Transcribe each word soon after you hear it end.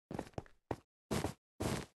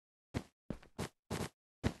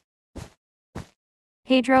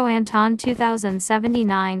Pedro Anton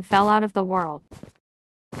 2079 fell out of the world.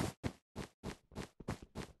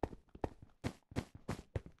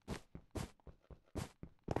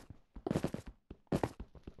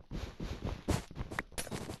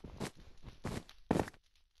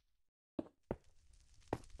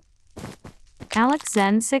 Alex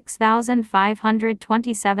Zen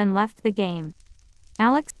 6527 left the game.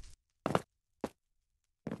 Alex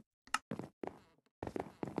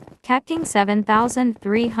Capking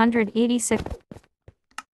 7386.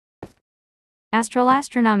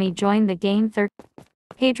 AstralAstronomy joined the game.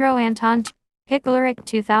 Pedro Anton Hickleric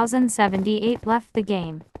 2078 left the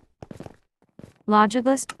game.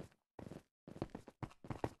 Logicalist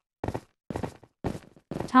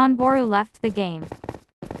Tonboru left the game.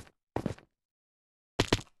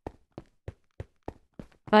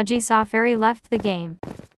 Budgie Safari left the game.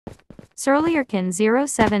 Surlierkin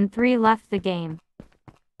 073 left the game.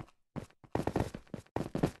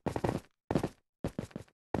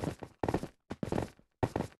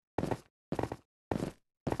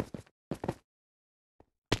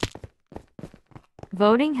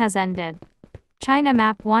 Voting has ended. China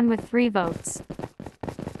Map won with 3 votes.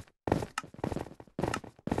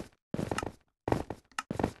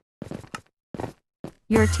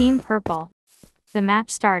 Your team purple. The match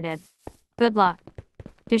started. Good luck.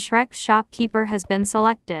 Dishrek's shopkeeper has been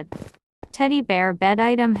selected. Teddy bear bed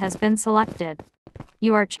item has been selected.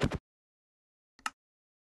 You are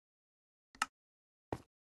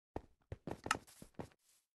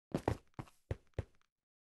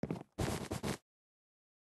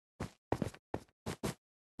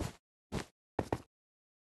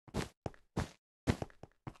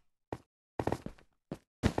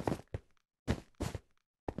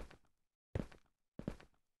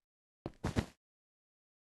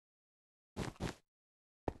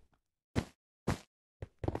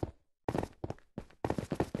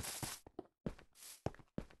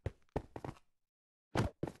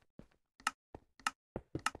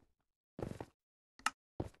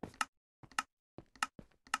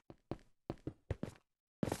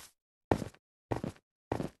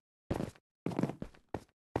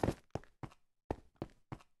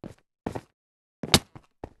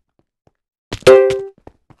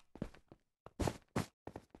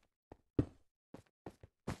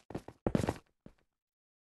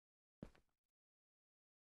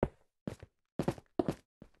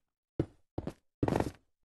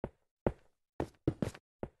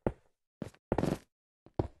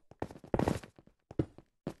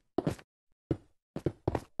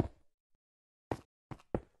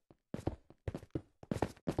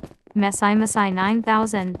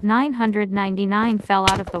Messi 9999 fell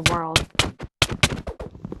out of the world.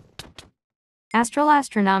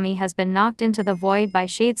 AstralAstronomy has been knocked into the void by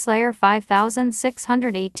Shadeslayer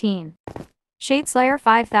 5618. Shadeslayer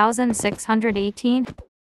 5618.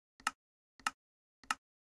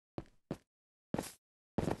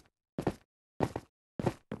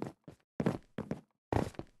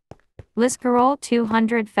 Liscarol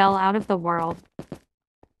 200 fell out of the world.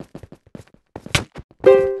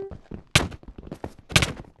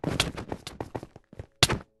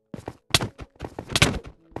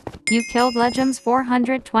 You killed Legems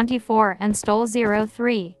 424 and stole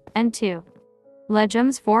 03 and 2.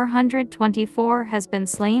 Legems 424 has been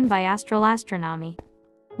slain by AstralAstronomy.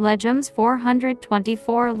 Legems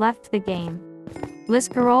 424 left the game.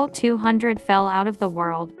 Liscarol 200 fell out of the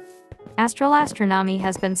world. AstralAstronomy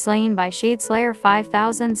has been slain by Shadeslayer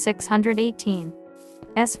 5618.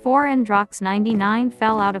 S4 and Drox 99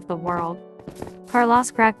 fell out of the world.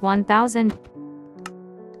 Carlos Crack 1000.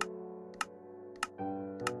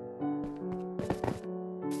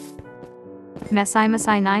 Messi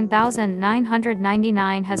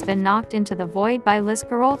 9999 has been knocked into the void by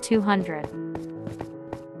Liscarol 200.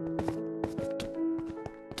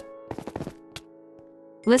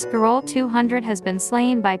 Liscarol 200 has been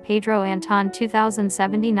slain by Pedro Anton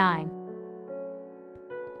 2079.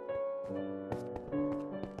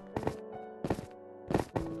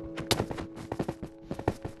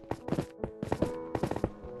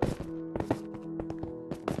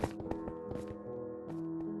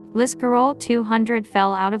 Liscarol 200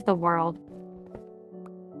 fell out of the world.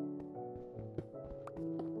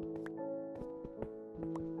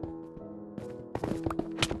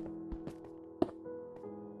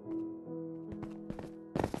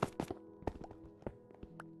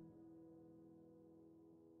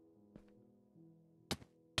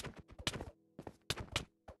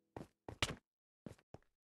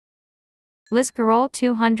 Liscarol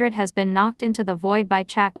 200 has been knocked into the void by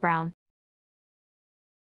chackbrown.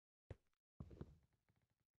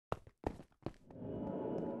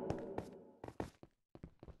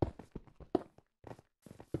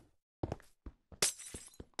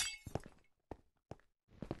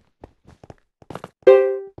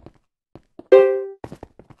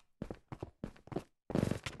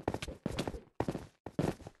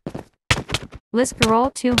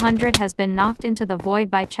 Liscarol 200 has been knocked into the void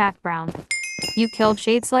by chackbrown. You killed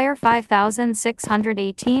Shadeslayer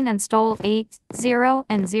 5618 and stole 8, 0,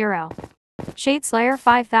 and 0. Shadeslayer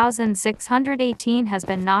 5618 has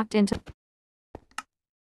been knocked into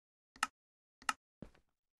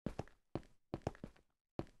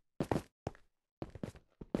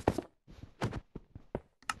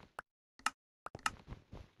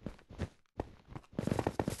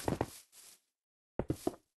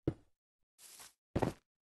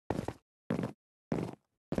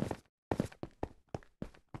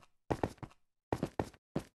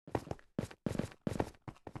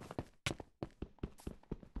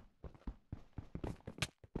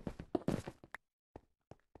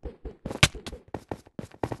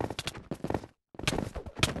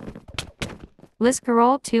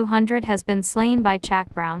Liscarol 200 has been slain by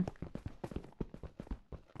chackbrown.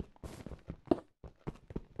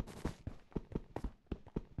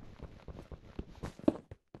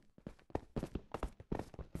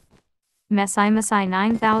 Messi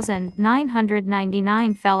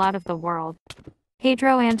 9999 fell out of the world.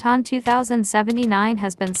 Pedro Anton 2079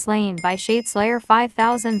 has been slain by Shadeslayer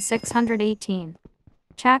 5618.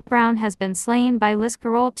 Chackbrown has been slain by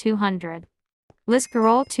Liscarol 200.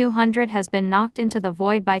 Liscarol 200 has been knocked into the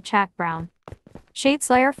void by chackbrown.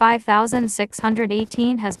 Shadeslayer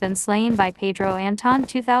 5618 has been slain by Pedro Anton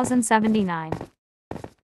 2079.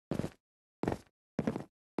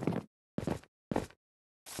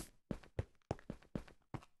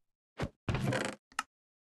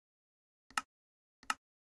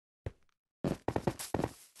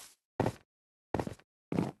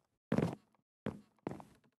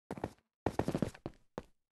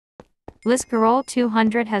 Liscarol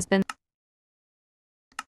 200 has been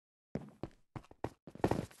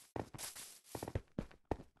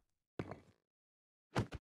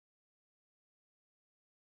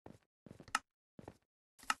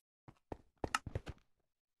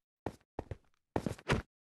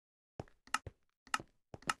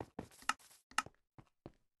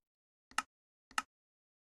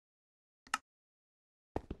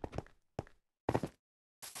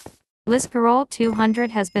Liscarol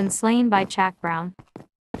 200 has been slain by chackbrown.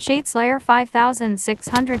 Shadeslayer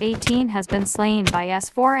 5618 has been slain by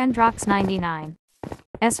S4 Androx 99.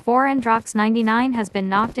 S4 Androx 99 has been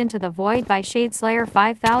knocked into the void by Shadeslayer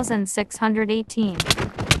 5618.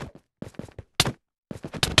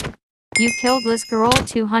 You killed Liscarol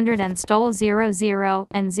 200 and stole 0, 0,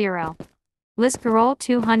 and 0. Liscarol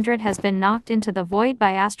 200 has been knocked into the void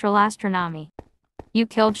by AstralAstronomy. You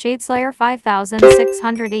killed Shadeslayer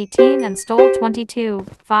 5618 and stole 22,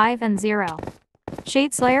 5, and 0.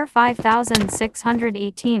 Shadeslayer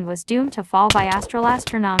 5618 was doomed to fall by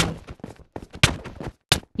AstralAstronomy.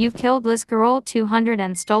 You killed Liscarol 200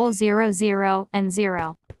 and stole 0, 0, and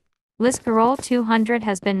 0. Liscarol 200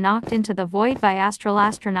 has been knocked into the void by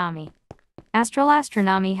AstralAstronomy.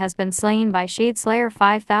 AstralAstronomy has been slain by Shadeslayer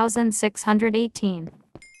 5618.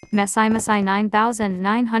 Messi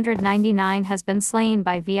 9999 has been slain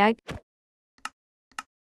by VIP.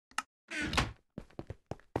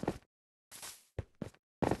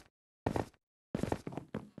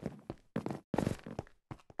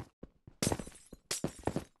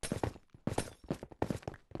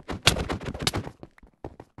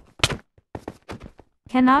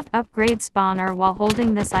 Cannot upgrade spawner while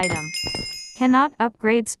holding this item. Cannot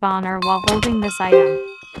upgrade spawner while holding this item.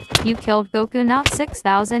 You killed Goku Not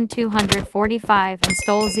 6245 and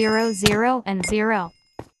stole 0, 0, and 0.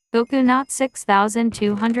 Goku Not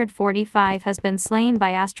 6245 has been slain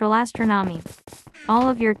by AstralAstronomy. All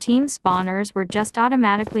of your team spawners were just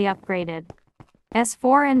automatically upgraded.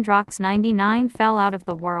 S4 Androx 99 fell out of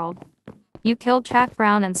the world. You killed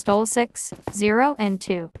chackbrown and stole 6, 0, and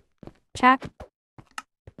 2. Chack.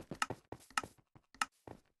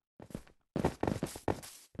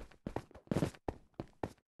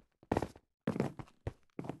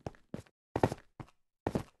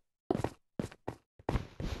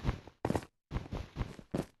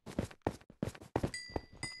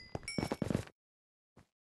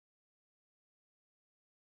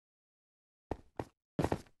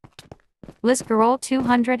 Liscarol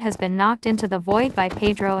 200 has been knocked into the void by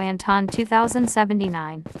Pedro Anton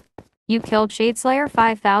 2079. You killed Shadeslayer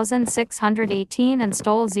 5618 and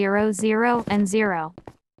stole 0, 0, and 0.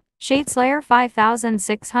 Shadeslayer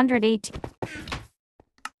 5618.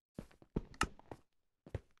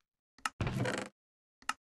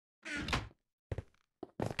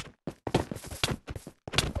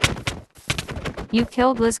 You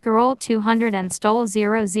killed Liscarol 200 and stole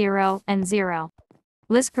 0, 0, and 0.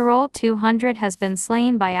 Liscarol 200 has been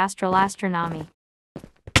slain by AstralAstronomy.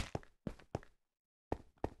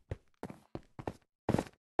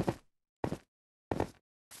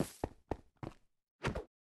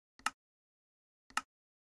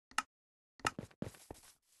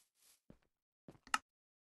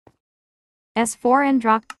 S4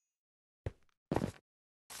 Androx.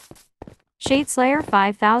 Shadeslayer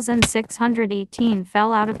 5618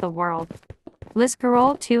 fell out of the world.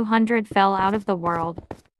 Liscarol 200 fell out of the world.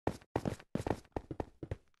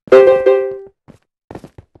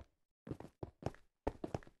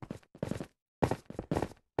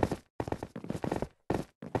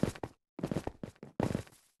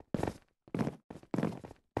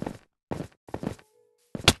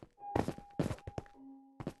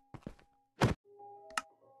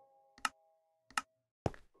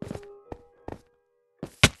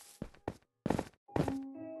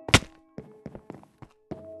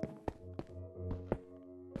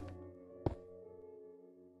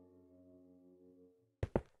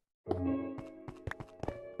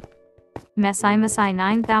 Messi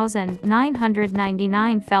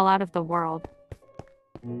 9999 fell out of the world.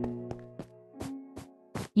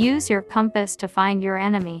 Use your compass to find your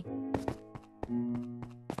enemy.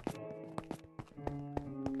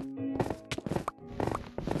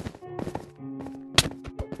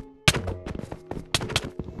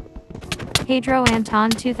 Pedro Anton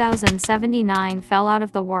 2079 fell out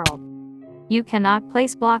of the world. You cannot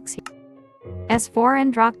place blocks here.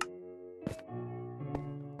 S4 Androx.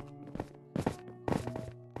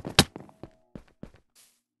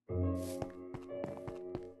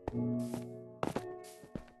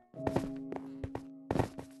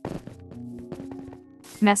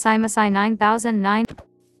 Messi 9009.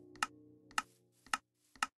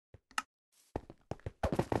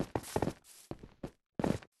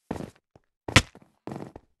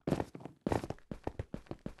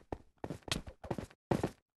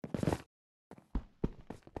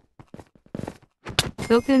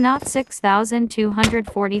 Goku Not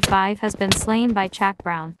 6245 has been slain by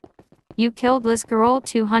chackbrown. You killed Liscarol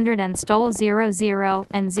 200 and stole 00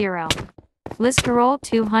 and 0. Liscarol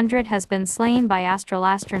 200 has been slain by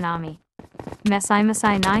AstralAstronomy. Messi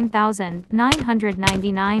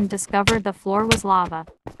 9999 discovered the floor was lava.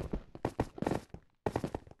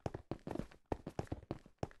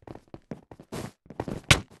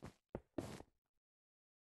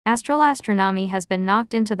 AstralAstronomy has been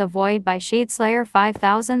knocked into the void by Shadeslayer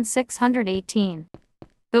 5618.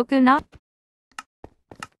 Goku Not.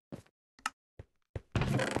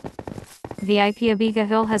 VIP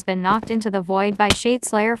Abygahil has been knocked into the void by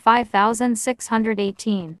Shadeslayer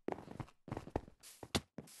 5618.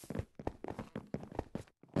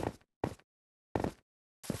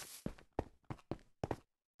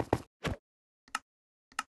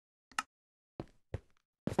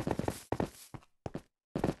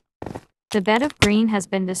 The bed of green has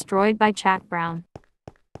been destroyed by chackbrown.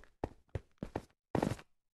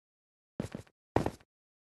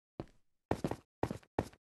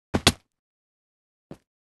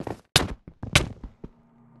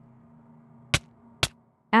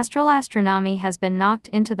 AstralAstronomy has been knocked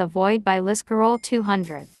into the void by Liscarol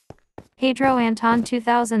 200. Pedro Anton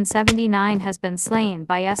 2079 has been slain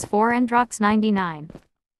by S4 Androx 99.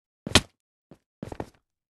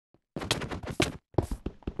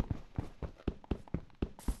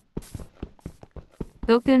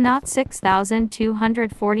 Goku Not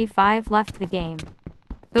 6245 left the game.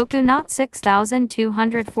 Goku Not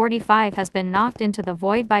 6245 has been knocked into the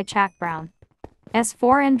void by chackbrown.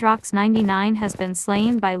 S4 Androx 99 has been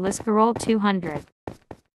slain by Liscarol 200.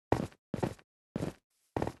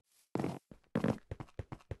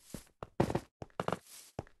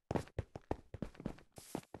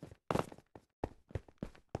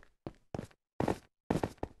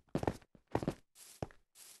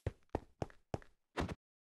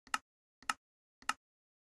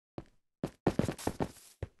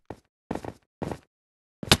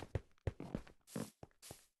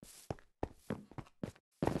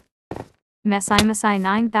 Messi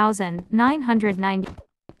 9990.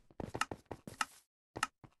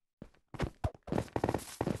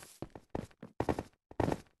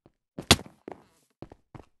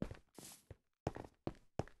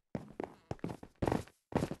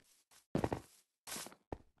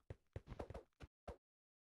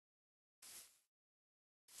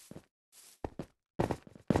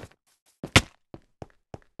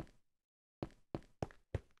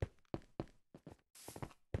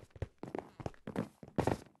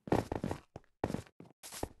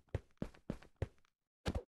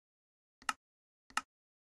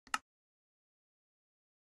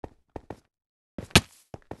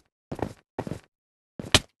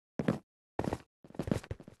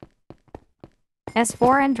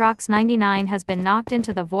 S4 Androx 99 has been knocked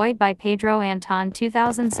into the void by Pedro Anton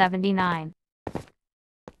 2079.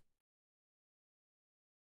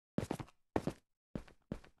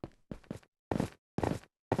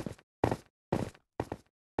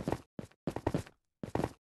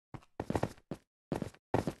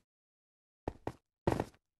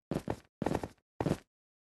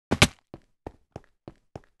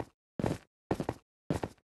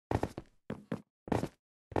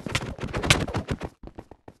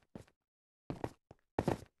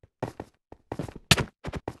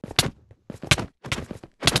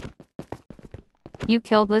 You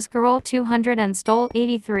killed Liscarol 200 and stole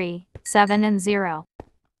 83, 7 and 0.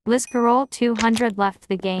 Liscarol 200 left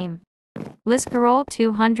the game. Liscarol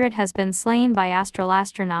 200 has been slain by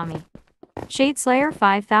AstralAstronomy. Shadeslayer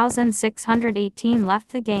 5618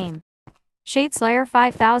 left the game. Shadeslayer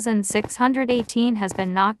 5618 has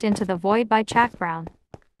been knocked into the void by chackbrown.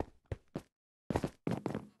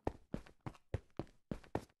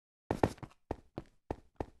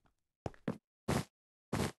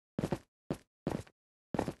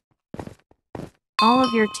 All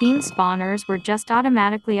of your team spawners were just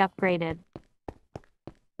automatically upgraded.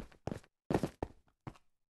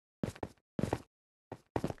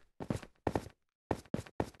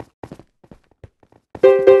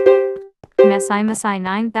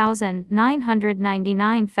 Messi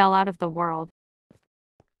 9999 fell out of the world.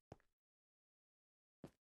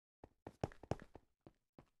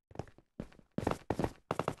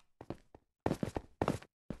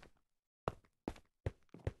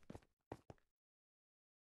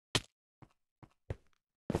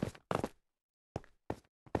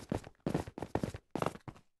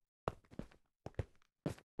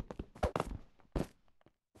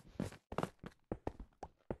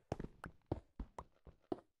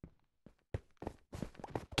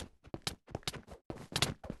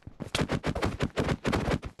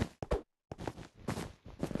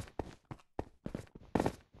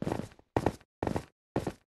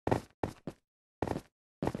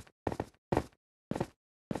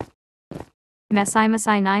 Messi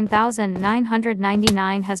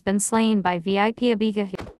 9999 has been slain by VIP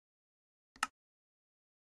Abygahil.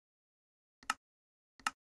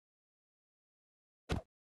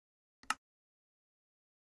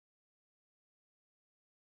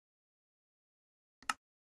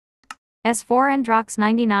 S4 Androx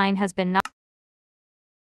 99 has been knocked.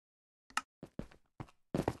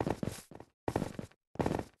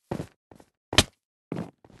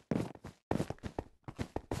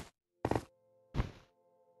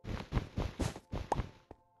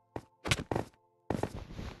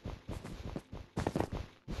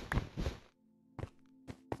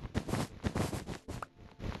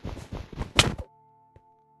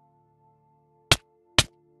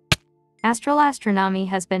 AstralAstronomy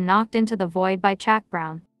has been knocked into the void by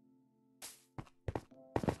chackbrown.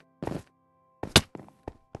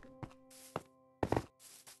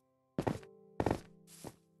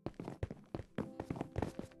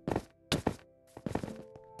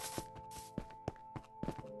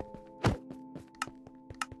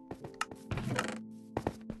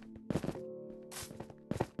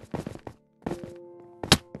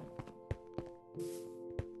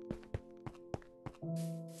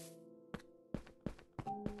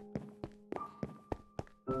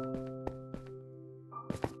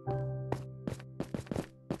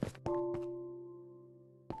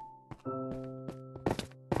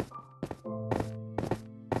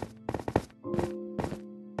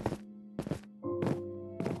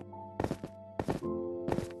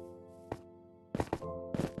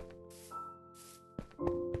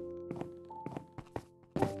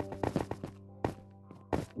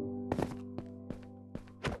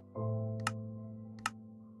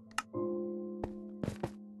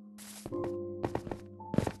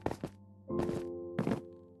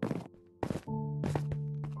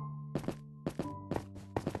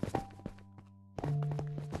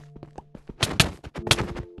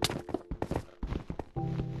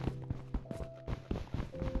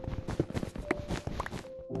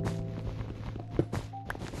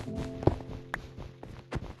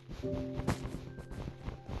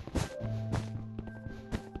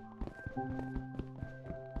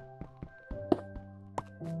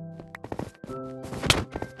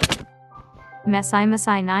 Messi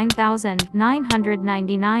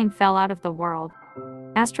 9999 fell out of the world.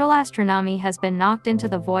 AstralAstronomy has been knocked into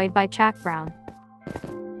the void by chackbrown.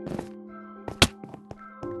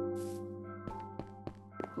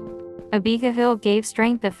 Abygahil gave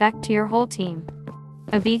strength effect to your whole team.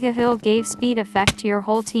 Abygahil gave speed effect to your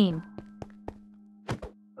whole team.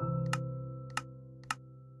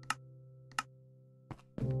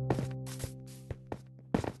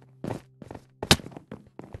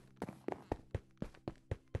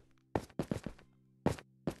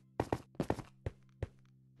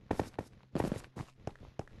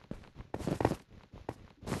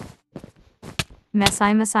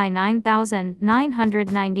 Messi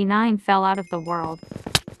 9999 fell out of the world.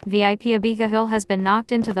 VIP Abygahil has been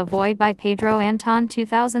knocked into the void by Pedro Anton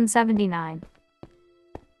 2079.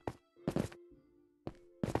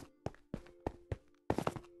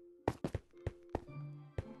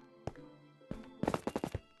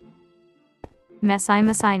 Messi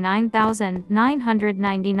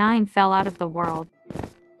 9999 fell out of the world.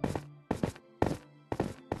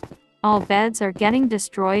 All beds are getting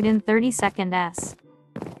destroyed in 30 seconds.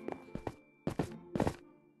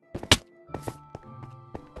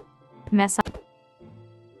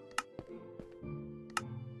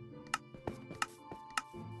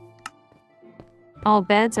 All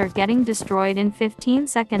beds are getting destroyed in 15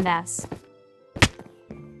 seconds.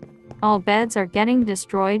 All beds are getting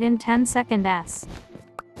destroyed in 10 seconds.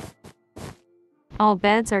 All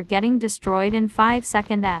beds are getting destroyed in 5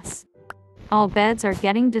 seconds. All beds are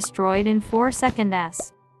getting destroyed in 4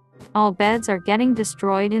 seconds. All beds are getting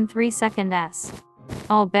destroyed in 3 seconds.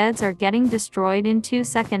 All beds are getting destroyed in 2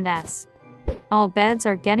 seconds. All beds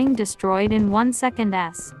are getting destroyed in 1 second.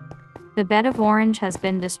 The bed of orange has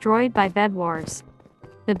been destroyed by bed wars.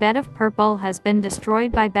 The bed of purple has been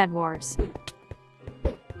destroyed by bed wars.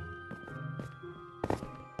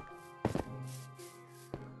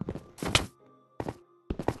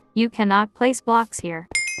 You cannot place blocks here.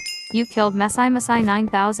 You killed Messi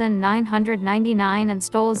 9999 and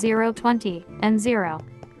stole 020 and 0.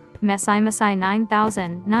 Messi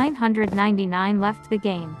 9999 left the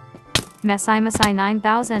game. Messi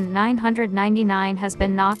 9999 has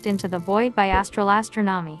been knocked into the void by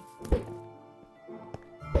AstralAstronomy.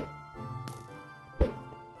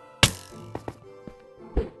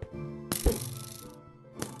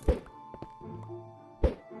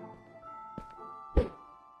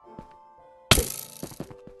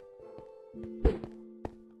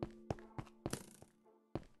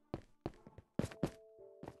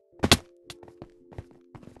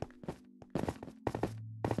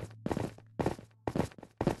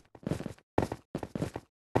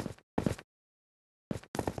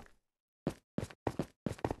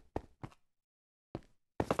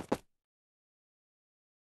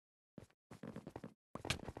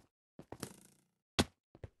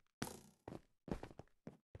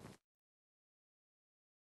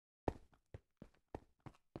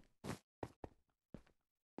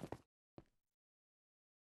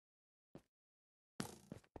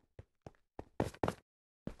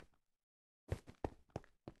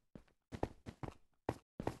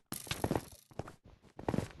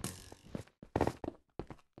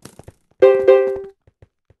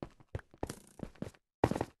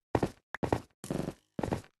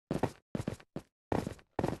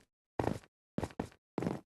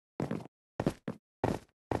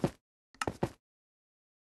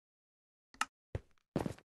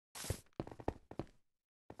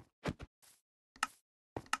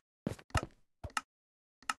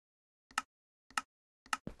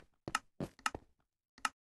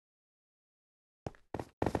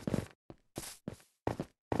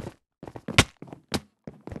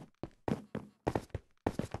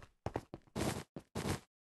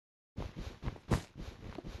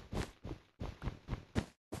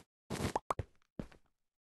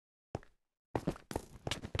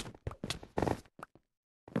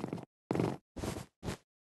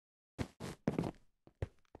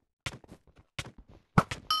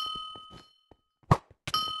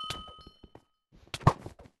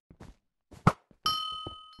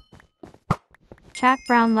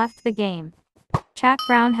 Chackbrown left the game.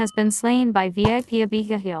 Chackbrown has been slain by VIP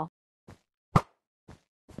Abygahil.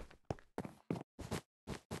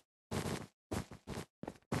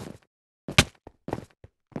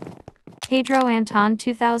 Pedro Anton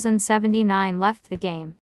 2079 left the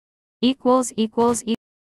game.